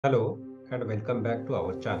Hello and welcome back to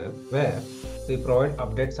our channel where we provide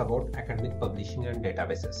updates about academic publishing and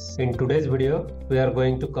databases. In today's video, we are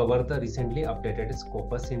going to cover the recently updated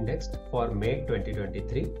Scopus Index for May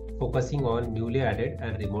 2023, focusing on newly added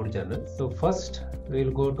and remote journals. So first, we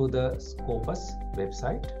will go to the Scopus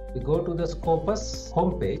website. We go to the Scopus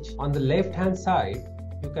homepage. On the left hand side,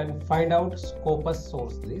 you can find out Scopus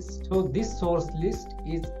source list. So this source list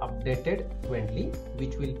is updated frequently,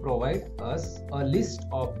 which will provide us a list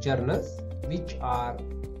of journals which are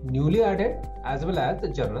newly added as well as the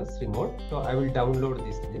journals remote. So I will download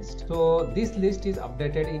this list. So this list is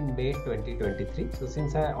updated in May 2023. So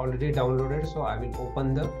since I already downloaded, so I will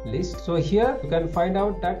open the list. So here you can find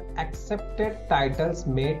out that accepted titles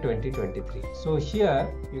May 2023. So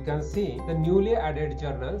here you can see the newly added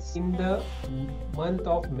journals in the month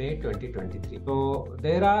of May 2023. So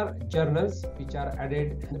there are journals which are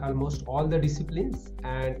added in almost all the disciplines,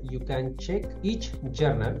 and you can check each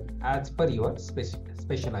journal as per your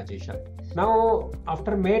specialization. Now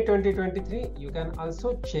after May 2023, you can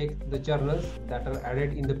also check the journals that are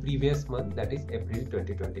added in the previous month, that is April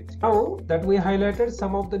 2023. Now that we highlighted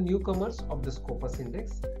some of the newcomers of the Scopus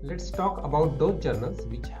Index, let's talk about those journals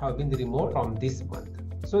which have been removed from this month.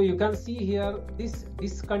 So you can see here this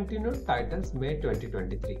discontinued titles May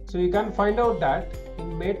 2023. So you can find out that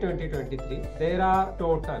in May 2023 there are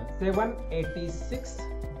total 786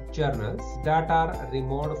 journals that are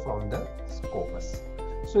removed from the Scopus.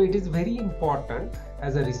 So it is very important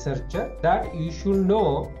as a researcher that you should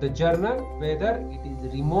know the journal whether it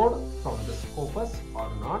is removed from the Scopus or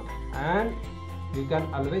not, and you can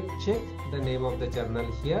always check the name of the journal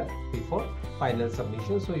here before final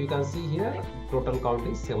submission. So you can see here total count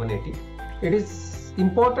is 780. It is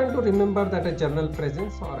important to remember that a journal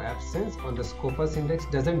presence or absence on the Scopus Index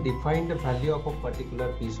doesn't define the value of a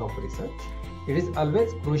particular piece of research. It is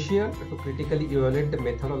always crucial to critically evaluate the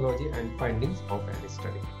methodology and findings of any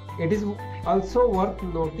study. It is also worth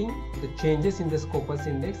noting the changes in the Scopus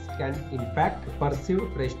Index can impact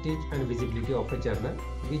perceived prestige and visibility of a journal,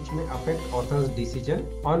 which may affect authors' decision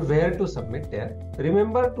on where to submit their.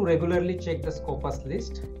 Remember to regularly check the Scopus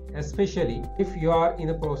list, especially if you are in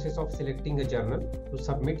the process of selecting a journal to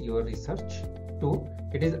submit your research to.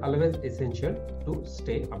 It is always essential to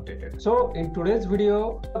stay updated. So in today's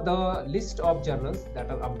video, the list of journals that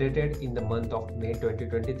are updated in the month of May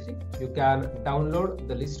 2023. You can download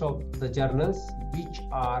the list of the journals which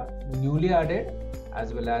are newly added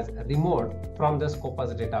as well as removed from the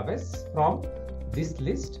Scopus database from this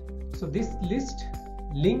list. So this list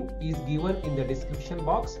link is given in the description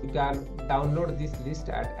box. You can download this list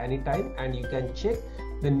at any time and you can check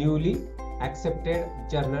the newly accepted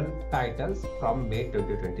journal titles from May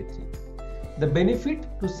 2023. The benefit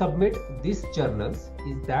to submit these journals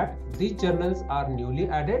is that these journals are newly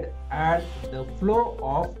added and the flow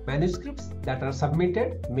of manuscripts that are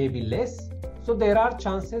submitted may be less. So there are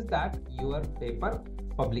chances that your paper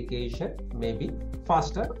publication may be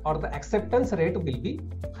faster or the acceptance rate will be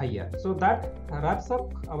higher. So that wraps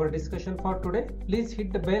up our discussion for today. Please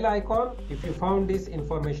hit the bell icon if you found this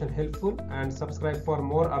information helpful, and subscribe for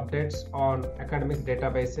more updates on academic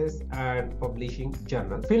databases and publishing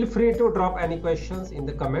journals. Feel free to drop any questions in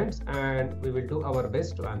the comments and we will do our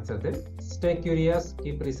best to answer them. Stay curious,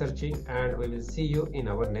 keep researching, and we will see you in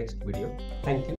our next video. Thank you.